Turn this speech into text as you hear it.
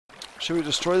Should we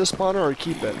destroy the spawner or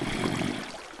keep it?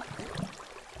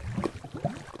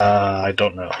 I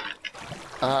don't know.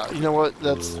 You know what?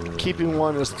 That's keeping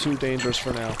one is too dangerous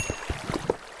for now.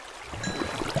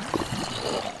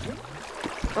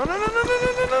 Oh no no no no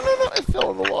no no no no no! I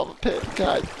fell in the lava pit.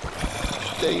 God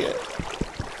dang it!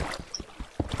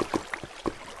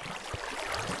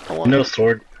 No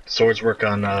swords work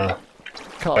on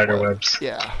spider webs.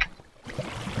 Yeah.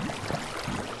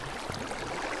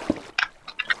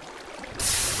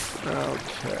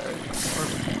 Okay.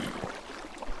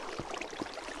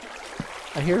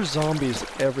 I hear zombies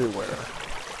everywhere.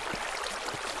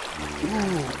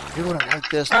 Ooh, you wouldn't like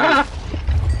this. Ah!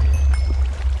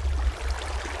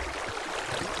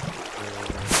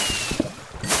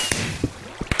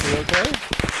 You okay?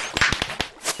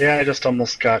 Yeah, I just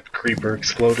almost got creeper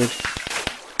exploded.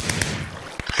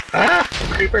 Ah!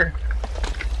 Creeper!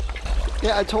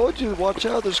 Yeah, I told you, watch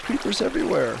out, there's creepers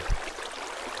everywhere.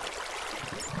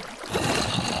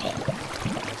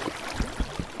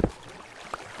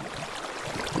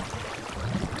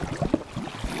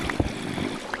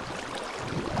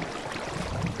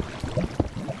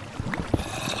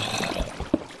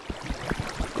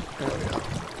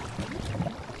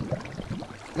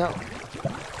 No.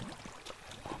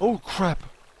 Oh crap!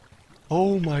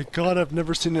 Oh my god, I've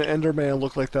never seen an Enderman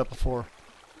look like that before.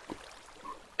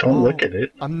 Don't look at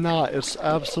it. I'm not. It's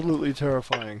absolutely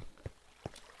terrifying.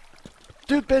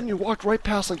 Dude, Ben, you walked right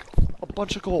past like a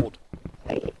bunch of gold.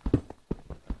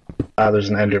 Ah, there's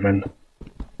an Enderman.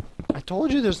 I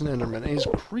told you there's an Enderman, and he's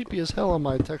creepy as hell on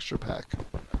my texture pack.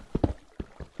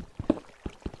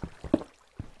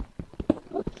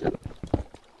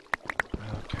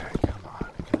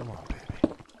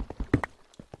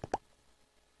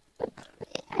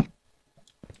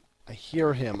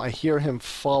 I hear him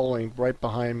following right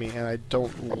behind me, and I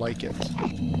don't like it.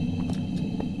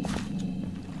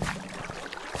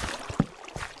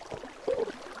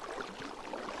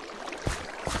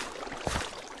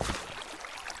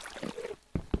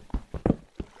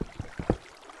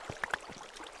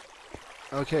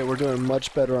 Okay, we're doing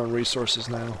much better on resources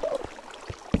now.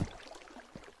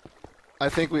 I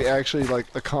think we actually, like,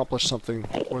 accomplished something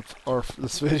with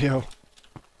this video.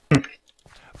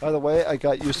 By the way, I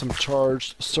got you some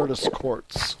charged Certus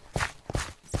quartz.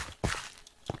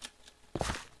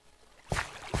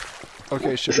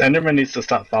 Okay, this Enderman needs to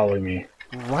stop following me.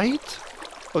 Right?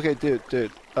 Okay,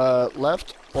 dude.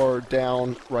 Left or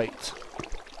down, right?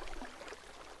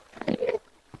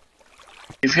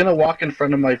 He's gonna walk in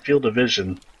front of my field of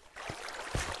vision.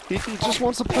 He just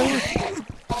wants to play with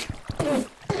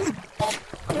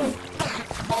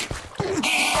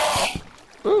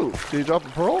you. Ooh, did you drop a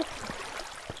pearl?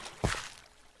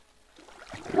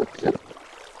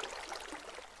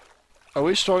 Are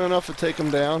we strong enough to take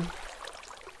him down?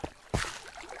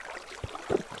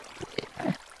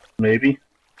 Maybe.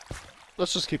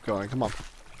 Let's just keep going, come on.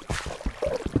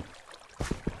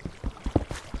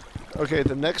 Okay,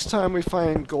 the next time we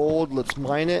find gold, let's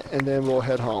mine it, and then we'll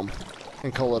head home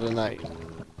and call it a night.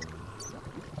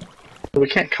 We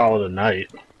can't call it a night.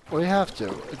 We have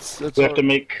to. We have to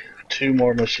make 2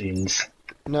 more machines.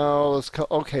 No, let's call...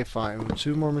 Okay, fine.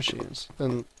 2 more machines.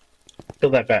 Then...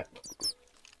 Kill that bat.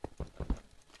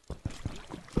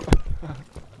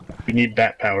 We need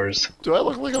bat powers. Do I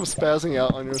look like I'm spazzing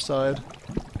out on your side?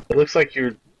 It looks like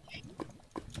you're...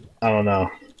 I don't know.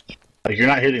 Like, you're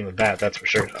not hitting the bat, that's for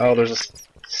sure. Oh, there's a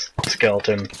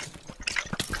skeleton.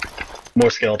 More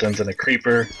skeletons and a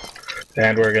creeper.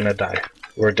 And we're gonna die.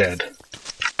 We're dead.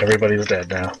 Everybody's dead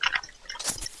now.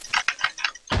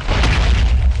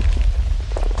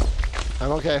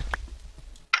 I'm okay.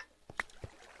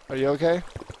 Are you okay?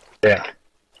 Yeah.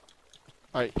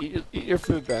 Alright, eat your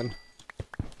food, Ben.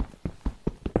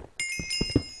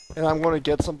 And I'm going to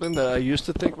get something that I used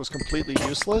to think was completely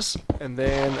useless, and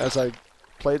then as I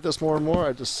played this more and more,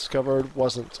 I discovered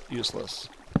wasn't useless.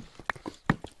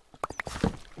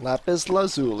 Lapis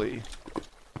lazuli.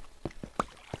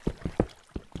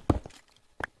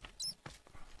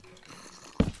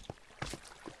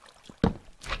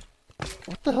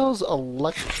 What the hell is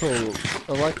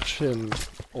election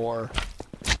ore?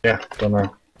 Yeah, don't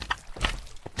know.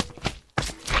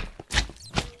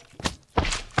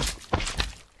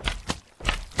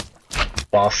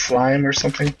 Boss slime or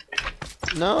something?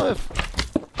 No, if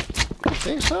you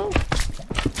think so?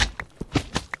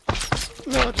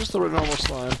 No, just the normal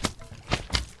slime.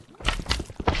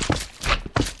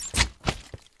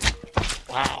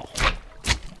 Wow.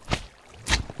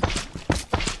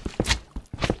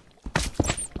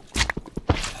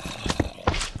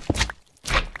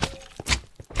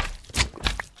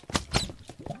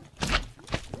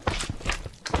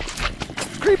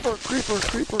 Creeper, creeper,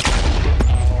 creeper.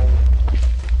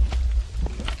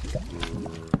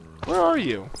 Where are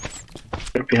you?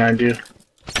 Right behind you.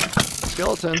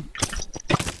 Skeleton.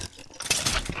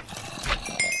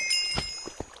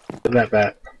 Look at that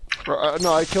bat.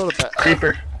 No, I killed a bat.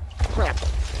 Creeper. Crap.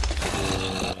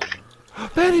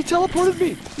 Ben, he teleported me!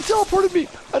 He teleported me!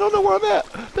 I don't know where I'm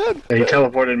at! Ben! Yeah, he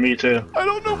teleported me too. I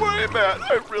don't know where I'm at!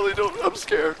 I really don't. I'm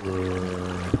scared.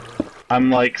 I'm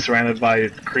like surrounded by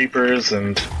creepers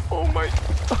and Oh my.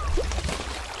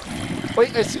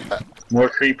 Wait, I see. more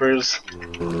creepers.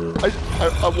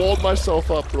 I walled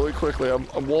myself up really quickly.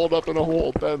 I'm walled up in a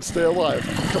hole. Ben, stay alive.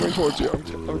 I'm coming towards you.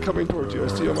 I'm coming towards you. I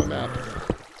see you on my map.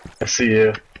 I see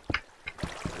you.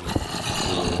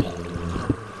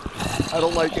 I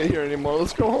don't like it here anymore.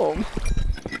 Let's go home.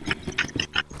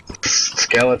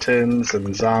 Skeletons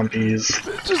and zombies.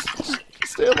 Just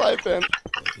stay alive, Ben.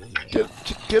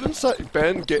 Get inside.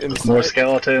 Ben, get inside. More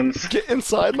skeletons. Get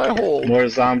inside my hole. More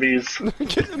zombies.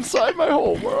 Get inside my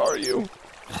hole. Where are you?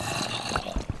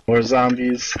 More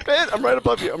zombies. Ben, I'm right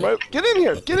above you. Get in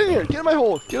here. Get in here. Get in my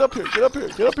hole. Get up here. Get up here.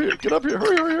 Get up here. Get up here.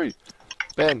 Hurry, hurry, hurry.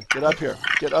 Ben, get up here.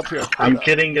 Get up here. I'm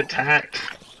getting attacked.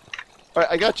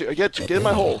 Alright, I got you. I get you. Get in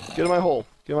my hole. Get in my hole.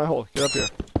 Get in my hole. Get up here.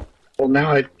 Well,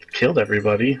 now I killed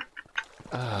everybody.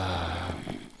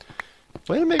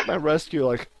 Way to make my rescue,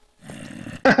 like,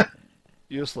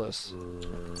 useless.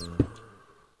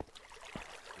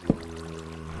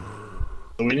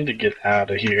 We need to get out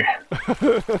of here.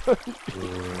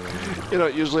 You know,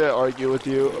 usually I argue with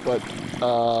you, but,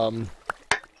 I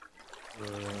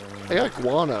got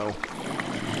guano.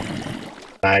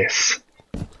 Nice.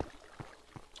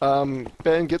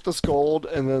 Ben, get this gold,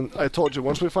 and then I told you,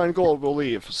 once we find gold, we'll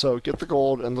leave. So get the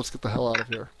gold, and let's get the hell out of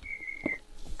here.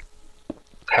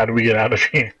 How do we get out of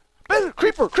here? Ben,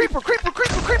 creeper, creeper, creeper,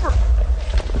 creeper, creeper!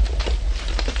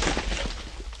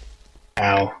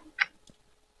 Ow.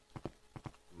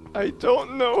 I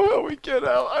don't know how we get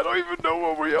out. I don't even know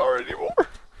where we are anymore.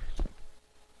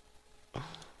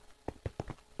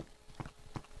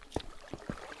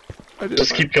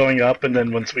 Just keep going up, and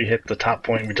then once we hit the top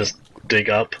point, we just dig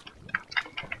up.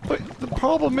 But the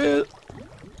problem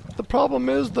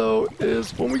is though,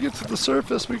 is when we get to the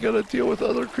surface, we gotta deal with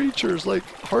other creatures like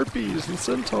harpies and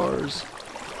centaurs.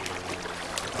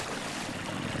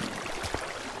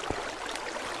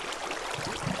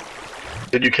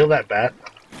 Did you kill that bat?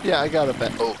 Yeah, I got a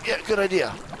bat. Oh, yeah, good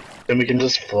idea. Then we can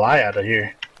just fly out of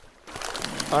here.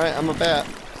 Alright, I'm a bat.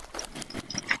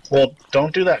 Well,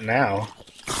 don't do that now.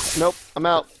 Nope, I'm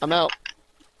out. I'm out.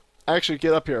 Actually,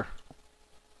 get up here.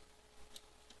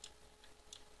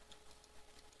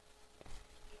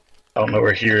 I don't know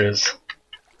where here is.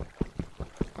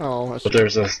 Oh, that's But there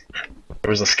was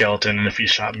a skeleton, and if he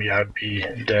shot me, I'd be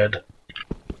dead.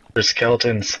 There's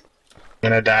skeletons. I'm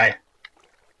gonna die.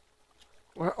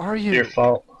 Where are you? Your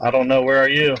fault. I don't know. Where are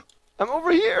you? I'm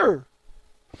over here.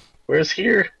 Where's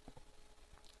here?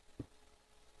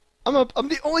 I'm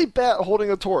the only bat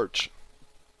holding a torch.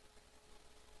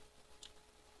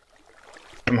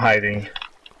 I'm hiding.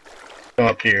 Come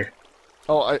up here.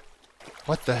 Oh,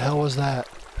 what the hell was that?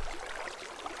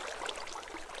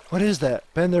 What is that?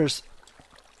 Ben, there's...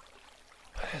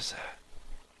 What is that?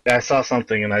 Yeah, I saw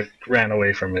something and I ran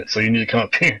away from it, so you need to come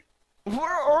up here. Where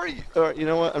are you? Alright, you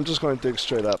know what? I'm just going to dig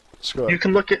straight up. Screw it.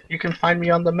 You can find me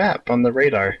on the map, on the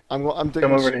radar. I'm digging...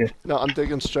 Come over here. No, I'm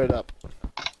digging straight up.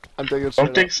 I'm digging straight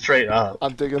up. Don't dig straight up.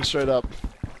 I'm digging straight up.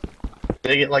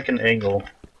 Dig it like an angle.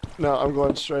 No, I'm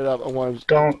going straight up. I want...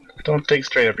 Don't dig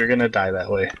straight up. You're gonna die that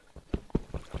way.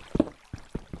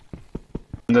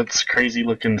 And that's crazy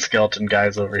looking skeleton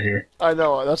guys over here. I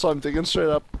know, that's why I'm digging straight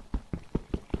up.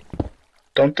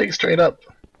 Don't dig straight up.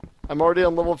 I'm already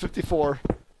on level 54.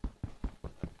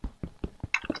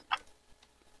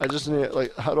 I just need,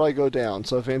 like, how do I go down?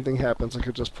 So if anything happens, I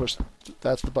could just push...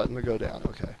 That's the button to go down,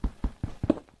 okay.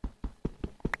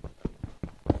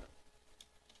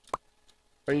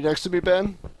 Are you next to me,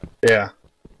 Ben? Yeah.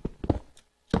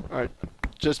 Alright,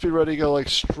 just be ready to go, like,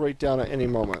 straight down at any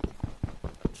moment.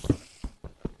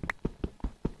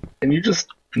 Can you just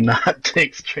not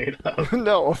dig straight up?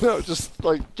 No, just,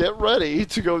 like, get ready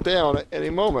to go down at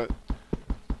any moment.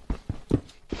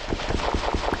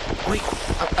 Wait,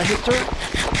 I hit dirt!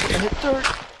 I hit dirt!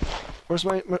 Where's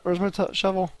my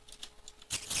shovel?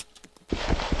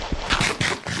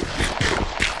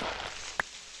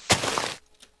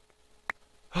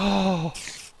 Oh!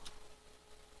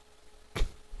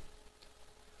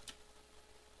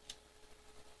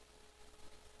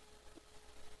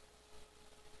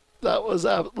 That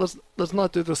was let's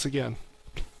not do this again.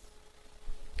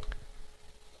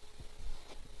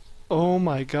 Oh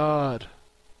my god.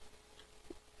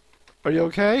 Are you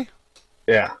okay?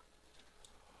 Yeah.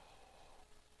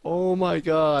 Oh my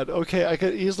god. Okay, I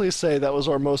could easily say that was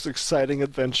our most exciting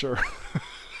adventure.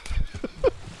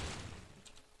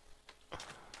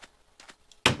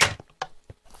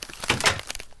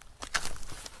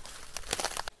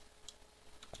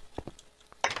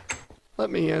 Let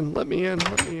me in, let me in,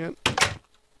 let me in.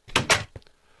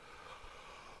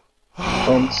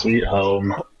 Home sweet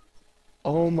home.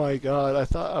 Oh my god, I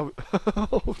thought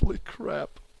holy crap.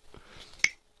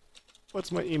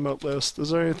 What's my emote list?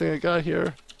 Is there anything I got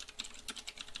here?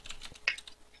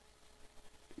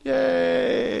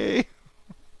 Yay!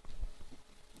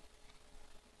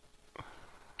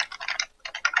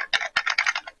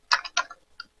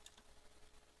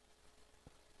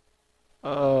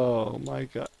 Oh my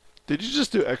god. Did you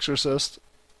just do Exorcist?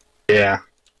 Yeah.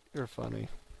 You're funny.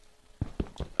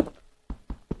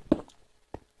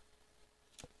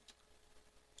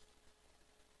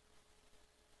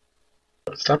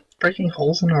 Stop breaking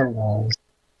holes in our walls.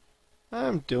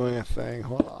 I'm doing a thing.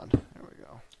 Hold on. There we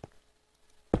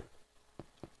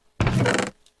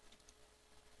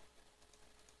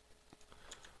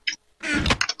go.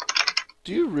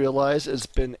 Do you realize it's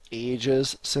been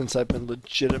ages since I've been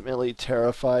legitimately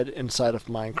terrified inside of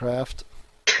Minecraft?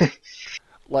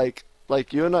 Like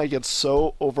you and I get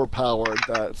so overpowered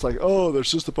that it's like, oh,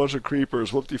 there's just a bunch of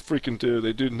creepers. What do you freaking do?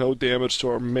 They do no damage to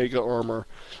our mega armor.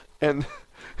 And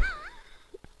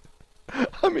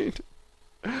I mean,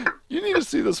 you need to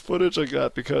see this footage I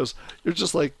got because you're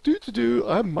just like, do,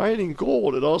 I'm mining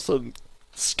gold, and all of a sudden,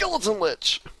 skeleton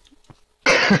lich.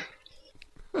 All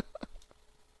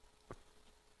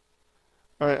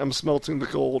right, I'm smelting the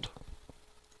gold.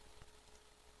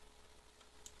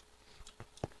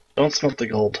 Don't smelt the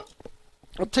gold.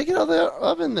 I'll take it out of the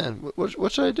oven then.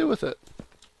 What should I do with it?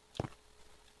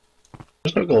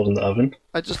 There's no gold in the oven.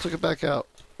 I just took it back out.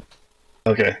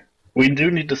 Okay. We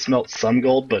do need to smelt some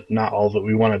gold, but not all of it.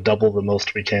 We want to double the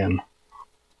most we can.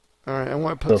 All right, I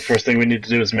want to So put. the first thing we need to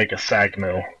do is make a sag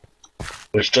mill,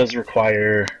 which does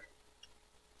require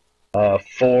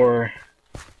 4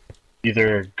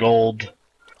 either gold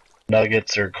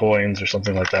nuggets or coins or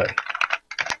something like that.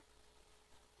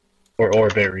 Or ore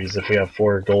berries if we have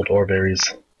 4 gold ore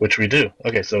berries, which we do.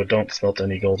 Okay, so don't smelt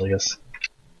any gold, I guess.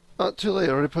 Oh, too late.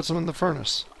 I already put some in the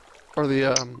furnace, or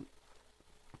the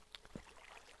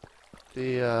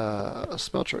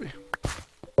smeltery.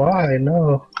 Why?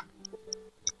 No.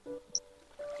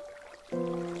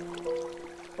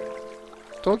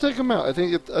 Don't take them out. I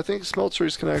think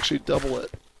smelteries can actually double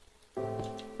it.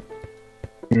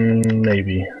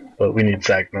 Maybe, but we need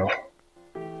sag mill.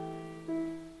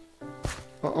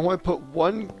 I want to put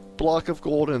 1 block of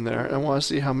gold in there, and I want to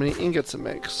see how many ingots it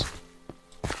makes.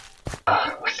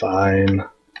 Fine.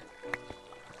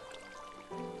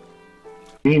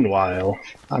 Meanwhile,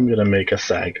 I'm gonna make a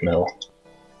sag mill.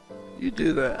 You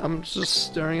do that. I'm just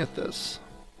staring at this.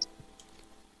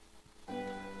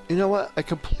 You know what? I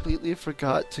completely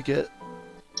forgot to get...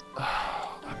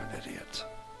 Oh, I'm an idiot.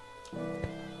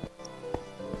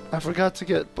 I forgot to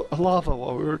get lava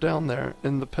while we were down there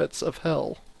in the pits of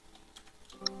hell.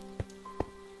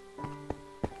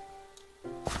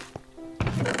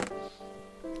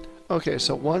 Okay,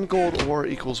 so 1 gold ore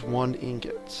equals 1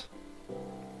 ingot.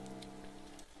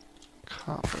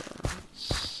 Copper. Let's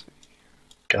see.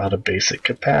 Got a basic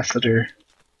capacitor.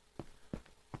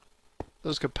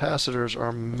 Those capacitors are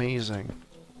amazing.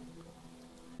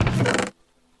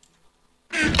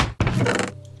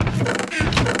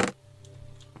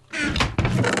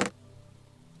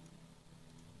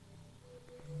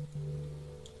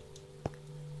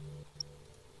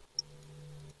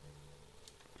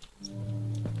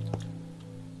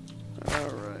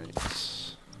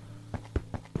 Alright.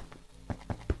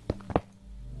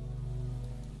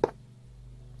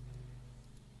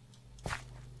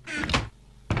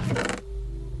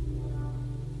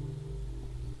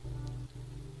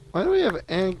 Why do we have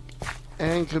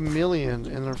chameleon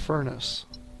in our furnace?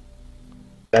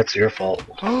 That's your fault.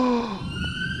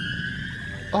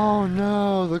 Oh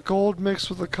no, the gold mixed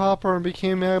with the copper and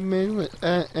became and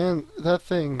that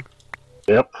thing.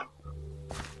 Yep.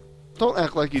 Don't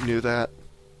act like you knew that.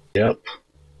 Yep.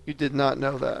 You did not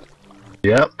know that.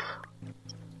 Yep.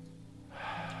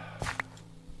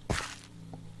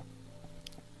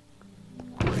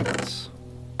 Great.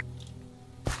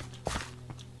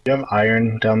 You have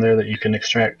iron down there that you can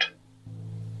extract?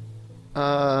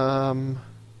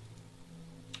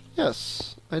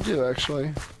 Yes, I do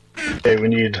actually. Okay, we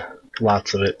need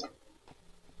lots of it.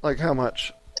 Like how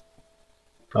much?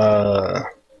 4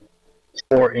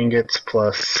 ingots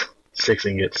plus 6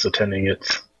 ingots, so 10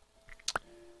 ingots.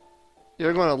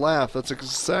 You're going to laugh. That's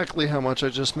exactly how much I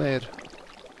just made.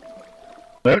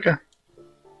 Okay.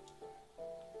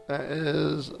 That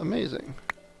is amazing.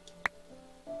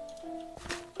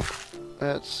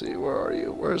 Let's see, where are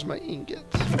you? Where's my ingot?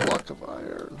 Block of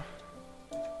iron.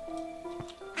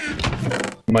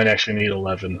 Might actually need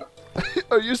 11.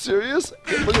 Are you serious?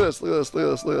 Look at this, look at this, look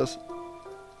at this, look at this.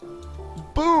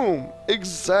 Boom!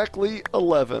 Exactly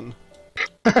 11.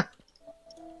 That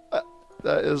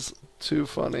is too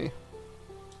funny.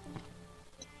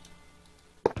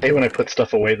 I hate when I put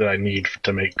stuff away that I need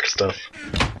to make stuff.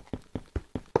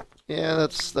 Yeah,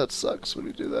 that sucks when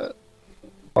you do that.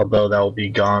 Although that will be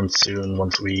gone soon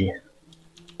once we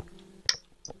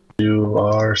do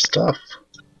our stuff.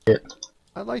 Get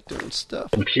I like doing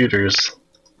stuff. computers.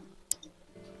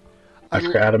 I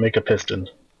forgot how to make a piston.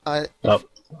 Oh.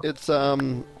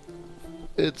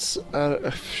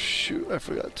 Shoot, I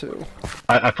forgot too.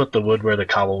 I put the wood where the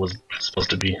cobble was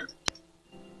supposed to be.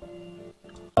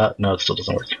 No, it still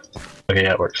doesn't work. Okay,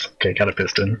 yeah, it works. Okay, got a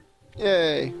piston.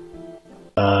 Yay!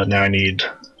 Now I need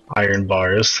iron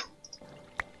bars.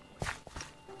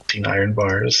 15 iron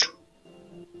bars.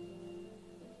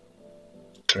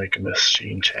 To make a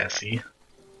machine chassis.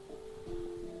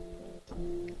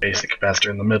 Basic capacitor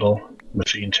in the middle.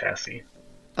 Machine chassis.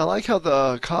 I like how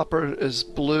the copper is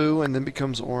blue and then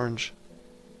becomes orange.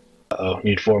 Uh-oh,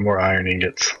 need 4 more iron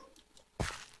ingots.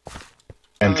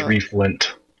 And 3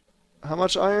 flint. How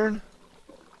much iron?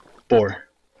 4.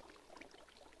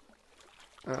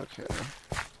 Okay.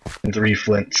 And 3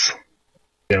 flints.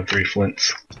 We have 3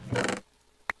 flints.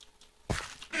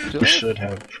 We should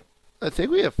have. I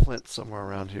think we have flint somewhere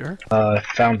around here. I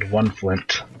found 1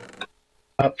 flint.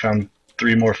 Found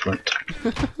 3 more flint.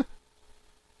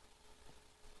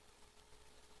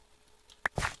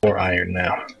 4 iron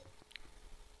now.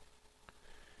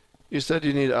 You said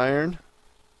you need iron?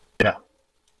 Yeah.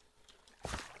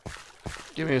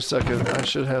 Give me a second. I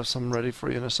should have some ready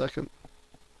for you in a second.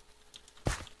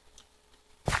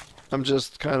 I'm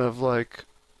just kind of like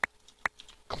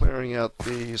clearing out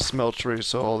the smeltery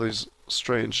so all these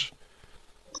strange...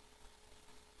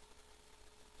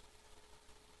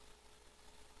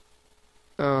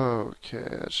 Okay,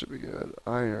 that should be good.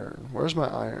 Iron. Where's my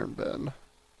iron bin?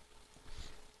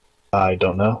 I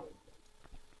don't know.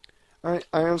 Alright,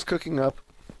 iron's cooking up.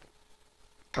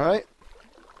 Alright.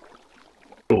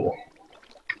 Cool.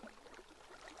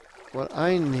 What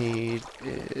I need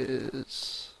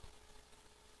is...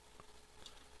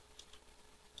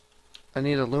 I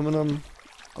need aluminum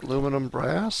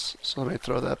brass, so let me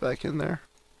throw that back in there.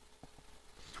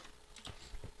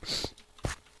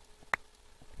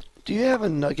 Do you have a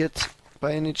nugget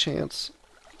by any chance?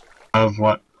 Of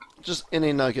what? Just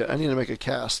any nugget. I need to make a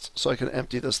cast so I can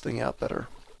empty this thing out better.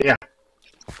 Yeah.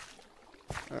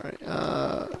 Alright,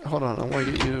 hold on. I want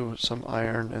to get you some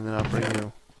iron and then I'll bring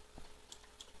you...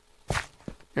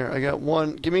 Here, I got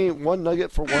 1. Give me 1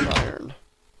 nugget for 1 iron.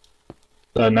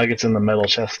 The nuggets in the metal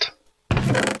chest.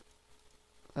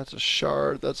 That's a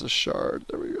shard. That's a shard.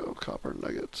 There we go. Copper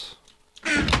nuggets.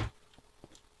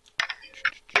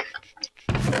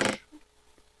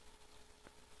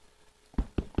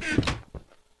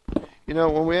 You know,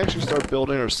 when we actually start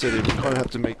building our city, we're going to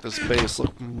have to make this base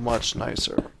look much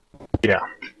nicer. Yeah.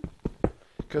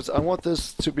 Because I want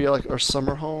this to be like our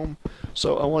summer home,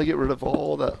 so I want to get rid of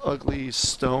all that ugly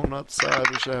stone outside.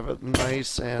 We should have it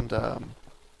nice and,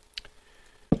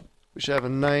 we should have a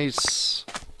nice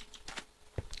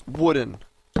wooden,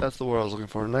 that's the word I was looking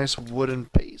for, a nice wooden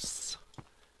base.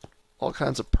 All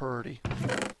kinds of purdy.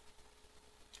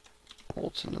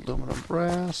 Molten aluminum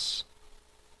brass.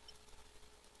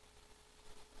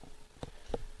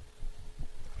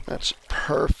 That's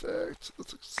perfect.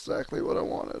 That's exactly what I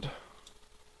wanted.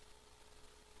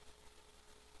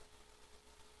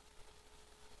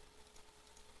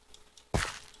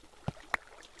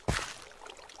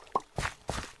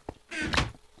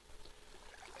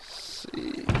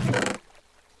 See.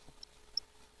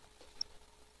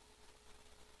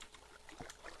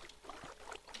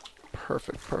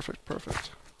 Perfect, perfect, perfect.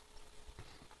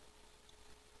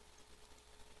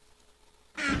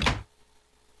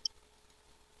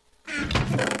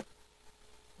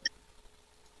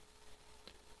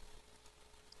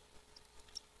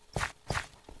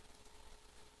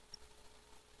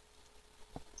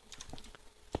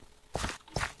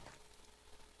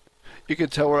 You can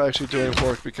tell we're actually doing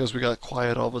work because we got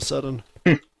quiet all of a sudden.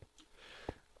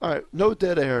 Alright, no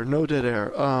dead air, no dead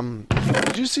air.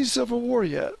 Did you see Civil War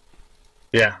yet?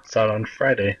 Yeah, saw it on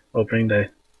Friday, opening day.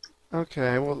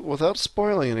 Okay, well, without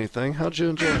spoiling anything, how'd you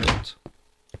enjoy it?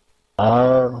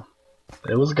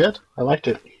 It was good. I liked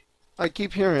it. I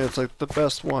keep hearing it's like the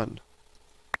best one.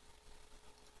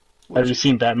 Have which you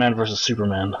seen Batman versus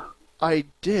Superman? I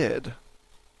did.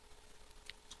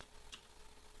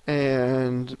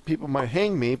 And people might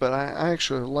hang me, but I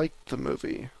actually liked the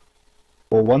movie.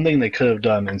 Well, one thing they could have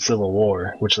done in Civil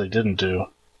War, which they didn't do,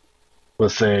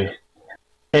 was say,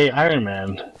 "Hey, Iron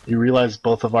Man, you realize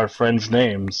both of our friends'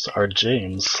 names are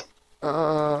James."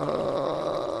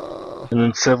 Uh, And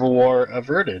then Civil War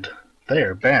averted.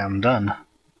 There, bam, done.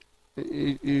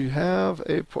 you have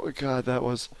a point. God, that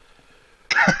was.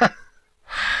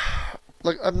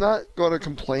 Like, I'm not going to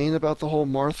complain about the whole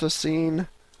Martha scene.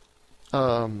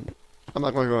 Um, I'm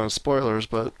not going to go into spoilers,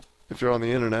 but if you're on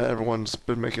the internet, everyone's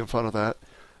been making fun of that.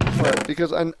 But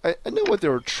because I know what they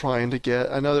were trying to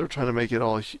get. I know they were trying to make it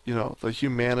all, the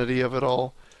humanity of it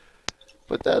all.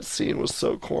 But that scene was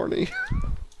so corny.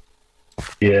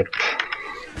 Yep.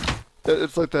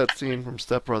 It's like that scene from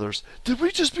Step Brothers. Did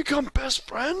we just become best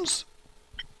friends?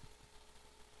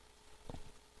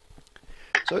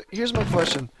 So here's my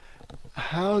question.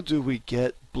 How do we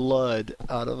get blood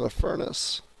out of a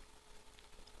furnace?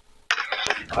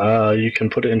 You can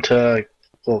put it into a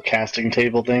little casting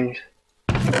table thing,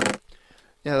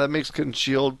 Yeah, that makes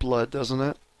congealed blood, doesn't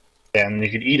it? and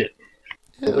you can eat it.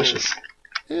 Ew. Delicious.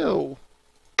 Ew.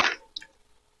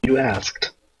 You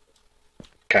asked.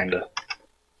 Kinda.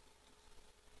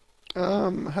 How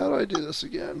do I do this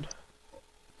again?